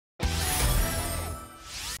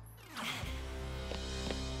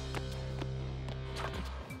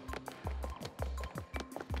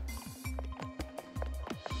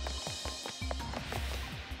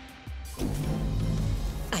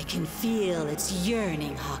can feel its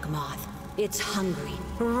yearning, Hawk Moth. It's hungry,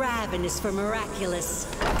 ravenous for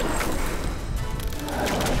Miraculous.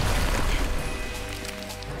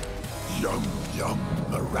 Yum, yum,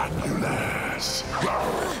 Miraculous.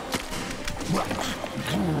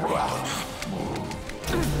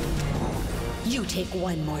 You take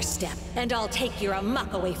one more step, and I'll take your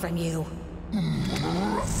amok away from you.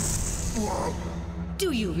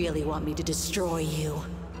 Do you really want me to destroy you?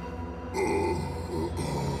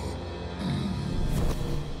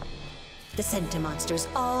 The Sentimonster's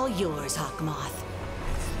all yours, Hawk Moth.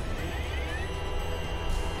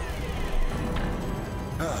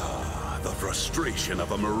 The frustration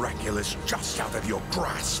of a Miraculous just out of your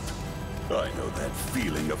grasp. I know that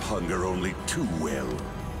feeling of hunger only too well.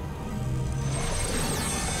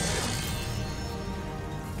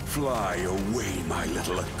 Fly away, my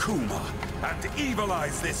little Akuma, and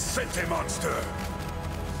evilize this Sentimonster!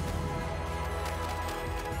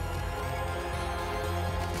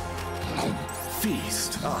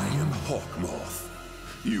 Feast, I am Hawk Moth.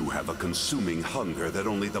 You have a consuming hunger that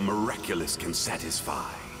only the Miraculous can satisfy.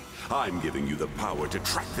 I'm giving you the power to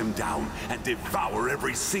track them down and devour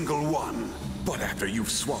every single one. But after you've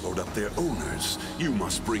swallowed up their owners, you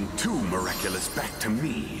must bring 2 Miraculous back to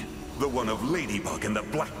me. The one of Ladybug and the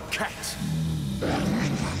Black Cat.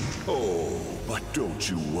 Oh, but don't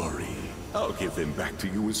you worry. I'll give them back to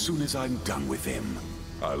you as soon as I'm done with them.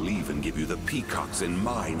 I'll even give you the peacocks in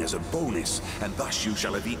mine as a bonus, and thus you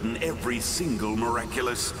shall have eaten every single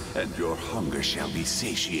Miraculous, and your hunger shall be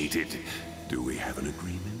satiated. Do we have an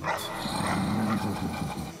agreement?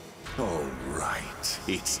 All right,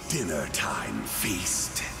 it's dinner time,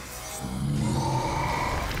 Feast.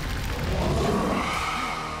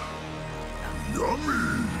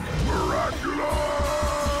 Yummy, Miraculous!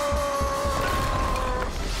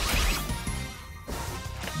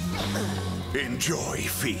 Enjoy,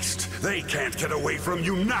 Feast. They can't get away from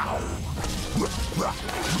you now!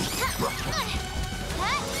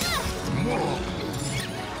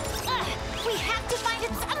 We have to find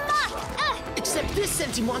its amok! Except this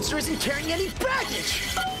Sentimonster isn't carrying any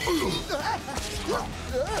baggage!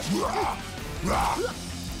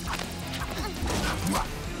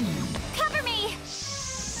 Cover me!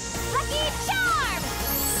 Lucky Charm!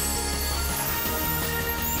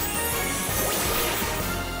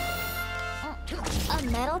 A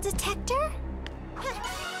metal detector?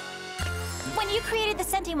 When you created the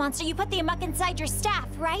Sentimonster, you put the amok inside your staff,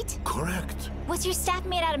 right? Correct. Was your staff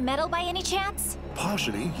made out of metal by any chance?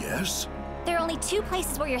 Partially, yes. There are only 2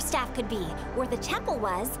 places where your staff could be. Where the temple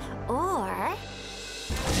was, or...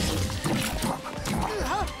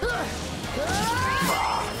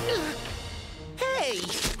 Hey!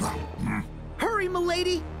 Hurry,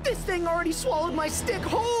 milady! This thing already swallowed my stick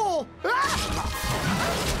whole! Go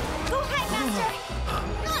ahead, Master!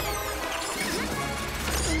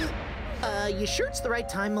 You sure it's the right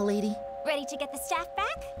time, milady? Ready to get the staff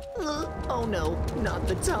back? Oh no, not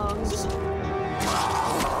the tongues.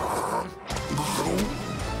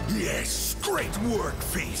 Yes, great work,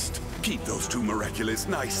 Feast. Keep those 2 Miraculous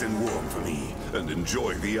nice and warm for me, and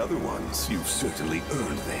enjoy the other ones. You've certainly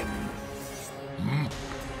earned them.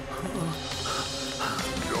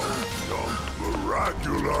 Yum, yum,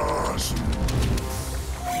 Miraculous!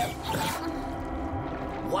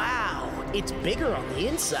 Wow, it's bigger on the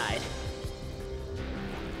inside.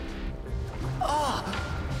 Oh,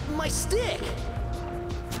 my stick!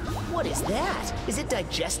 What is that? Is it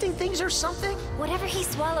digesting things or something? Whatever he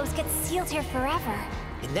swallows gets sealed here forever.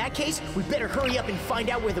 In that case, we better hurry up and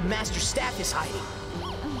find out where the Master Staff is hiding.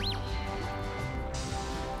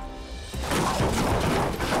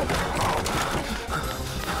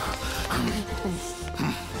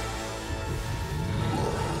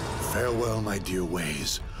 Farewell, my dear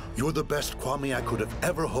ways. You're the best Kwami I could have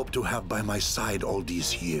ever hoped to have by my side all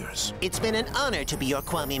these years. It's been an honor to be your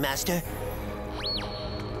Kwami Master.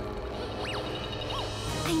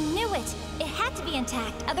 I knew it! It had to be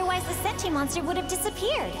intact, otherwise the Sentimonster would have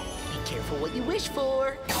disappeared. Be careful what you wish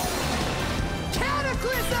for.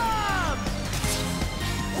 Cataclysm!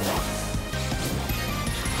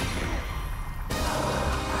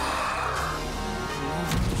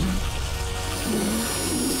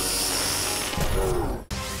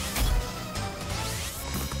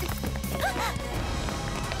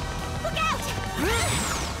 Look out!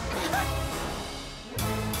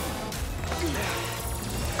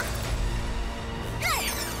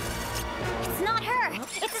 It's not her!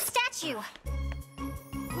 It's a statue!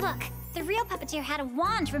 Look, the real puppeteer had a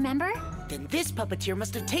wand, remember? Then this puppeteer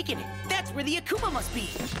must have taken it. That's where the Akuma must be.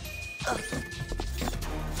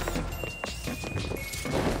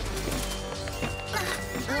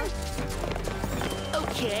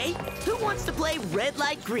 Okay, who wants to play red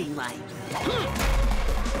light, green light?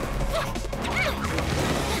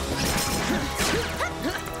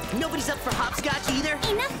 Nobody's up for hopscotch either?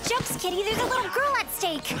 Enough jokes, Kitty. There's a little girl at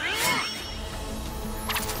stake.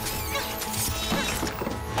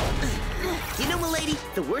 You know, milady,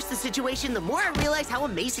 the worse the situation, the more I realize how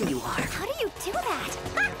amazing you are. How do you do that?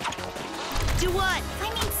 Do what?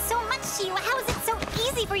 I mean so much to you. How is it so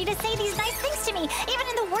easy for you to say these nice things to me, even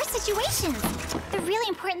in the worst situations? The really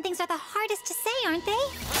important things are the hardest to say, aren't they?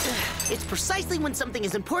 It's precisely when something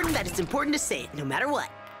is important that it's important to say it, no matter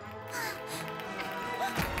what.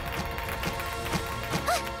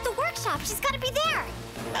 The workshop. She's got to be there.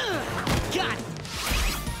 Got it.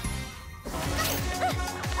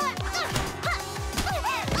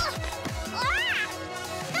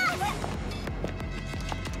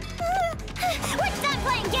 We're done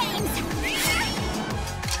playing games!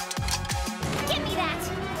 Give me that!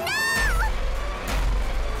 No!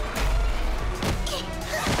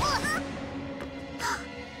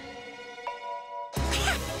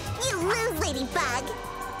 You lose, Ladybug!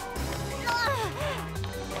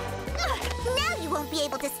 Now you won't be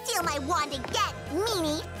able to steal my wand again,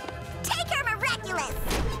 meanie! Take her, Miraculous!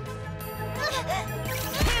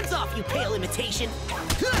 Hands off, you pale imitation!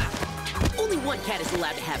 Only one cat is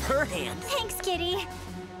allowed to have her hand. Thanks, Kitty.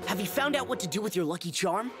 Have you found out what to do with your lucky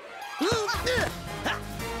charm? I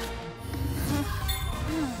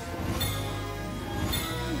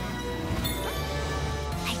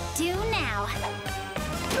do now.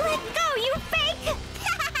 Let go, you fake!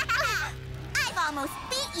 I've almost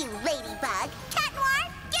beat you, Ladybug! Cat Noir,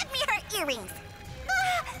 give me her earrings!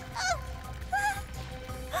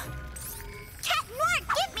 Cat Noir,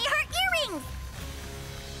 give me her earrings!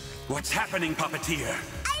 What's happening, puppeteer?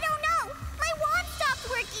 I don't know! My wand stopped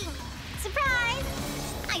working! Surprise!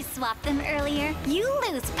 I swapped them earlier. You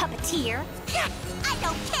lose, puppeteer. I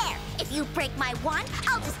don't care! If you break my wand,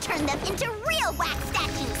 I'll just turn them into real wax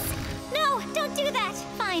statues! No, don't do that.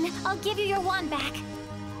 Fine, I'll give you your wand back.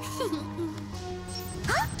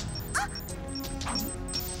 Huh?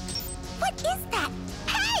 What is that?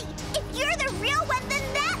 Hey! If you're the real one,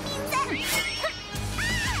 then that means that...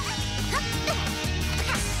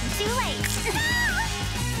 Too late.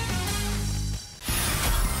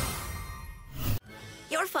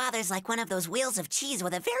 Your father's like one of those wheels of cheese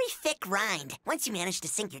with a very thick rind. Once you manage to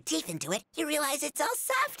sink your teeth into it, you realize it's all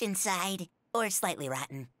soft inside. Or slightly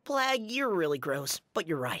rotten. Plag, you're really gross, but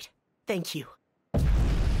you're right. Thank you.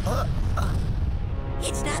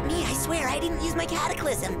 It's not me, I swear. I didn't use my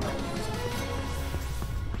cataclysm.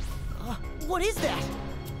 What is that?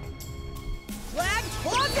 Plag,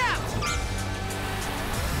 look out!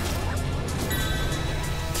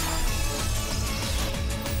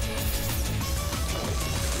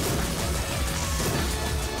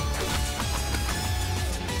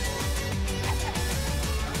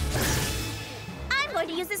 I'm going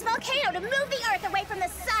to use this volcano to move the Earth away from the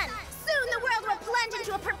sun. Soon the world will plunge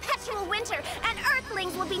into a perpetual winter, and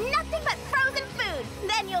Earthlings will be nothing but frozen food.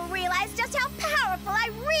 Then you'll realize just how powerful I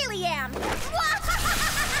really am. Did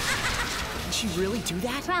she really do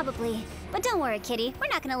that? Probably. But don't worry, Kitty. We're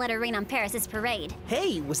not gonna let her rain on Paris's parade.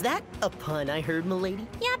 Hey, was that a pun I heard, milady?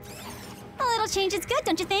 Yep. A little change is good,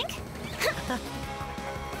 don't you think?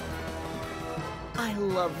 I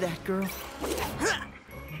love that girl.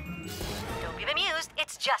 Don't be bemused,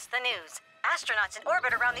 it's just the news. Astronauts in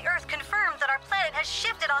orbit around the Earth confirmed that our planet has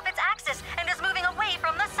shifted off its axis and is moving away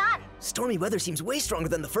from the sun. Stormy weather seems way stronger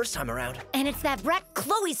than the first time around. And it's that brat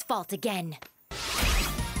Chloe's fault again.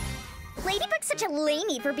 Ladybug's such a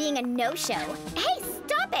lamey for being a no-show. Hey,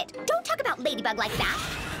 stop it! Don't talk about Ladybug like that.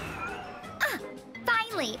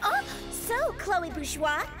 Finally. Oh, so, Chloe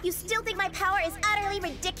Bourgeois, you still think my power is utterly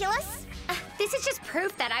ridiculous? This is just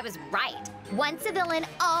proof that I was right. Once a villain,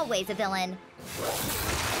 always a villain.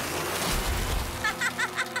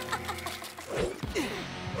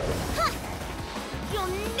 You'll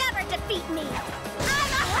never defeat me!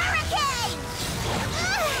 I'm a hurricane!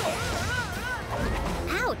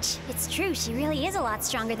 Ouch. It's true, she really is a lot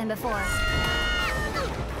stronger than before.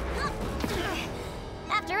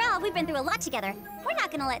 After all, we've been through a lot together. We're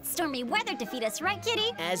not gonna let stormy weather defeat us, right,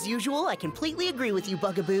 Kitty? As usual, I completely agree with you,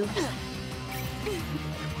 Bugaboo.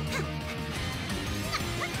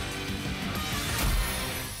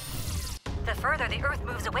 The further the Earth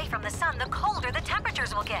moves away from the sun, the colder the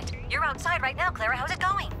temperatures will get. You're outside right now, Clara. How's it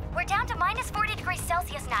going? We're down to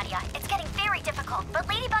 -40°C, Nadia. It's getting very difficult, but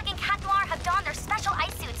Ladybug and Cat Noir have donned their special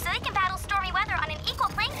ice suits so they can battle stormy weather on an equal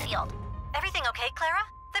playing field. Everything okay, Clara?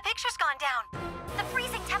 The picture's gone down. The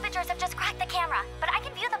freezing temperatures have just cracked the camera, but I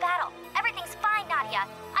can view the battle. Everything's fine, Nadia.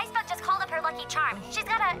 Icebug just called up her lucky charm. She's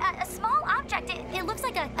got a small object. It looks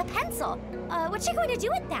like a pencil. What's she going to do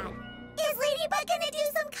with that? Is Ladybug gonna do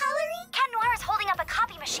some coloring? Cat Noir is holding up a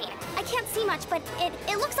copy machine. I can't see much, but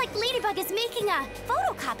it looks like Ladybug is making a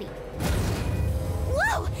photocopy.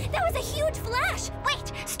 Whoa! That was a huge flash!